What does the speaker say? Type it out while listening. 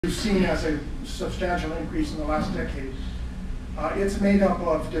we've seen as a substantial increase in the last decade. It's made up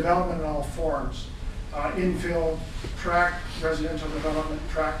of development in all forms. Infill, tract residential development,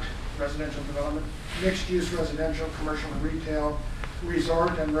 mixed-use residential, commercial and retail,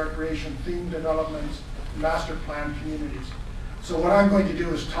 resort and recreation themed developments, master plan communities. So what I'm going to do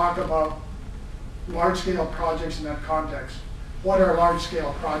is talk about large-scale projects in that context. What are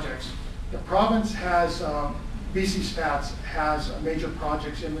large-scale projects? The province has, BC Stats has a major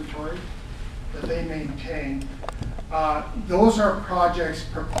projects inventory that they maintain. Those are projects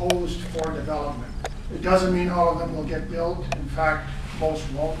proposed for development. It doesn't mean all of them will get built. In fact, most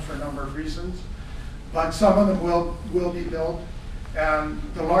won't for a number of reasons. But some of them will be built. And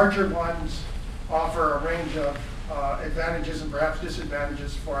the larger ones offer a range of advantages and perhaps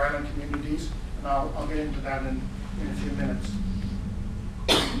disadvantages for island communities. And I'll get into that in a few minutes.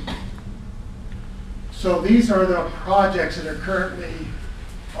 So these are the projects that are currently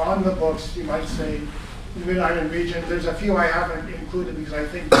on the books, you might say, in the Mid-Island region. There's a few I haven't included because I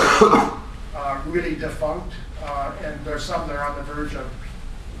think they're really defunct, and there's some that are on the verge of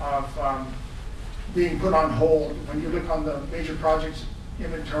being put on hold. When you look on the major projects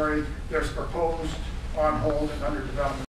inventory, there's proposed, on hold, and under development.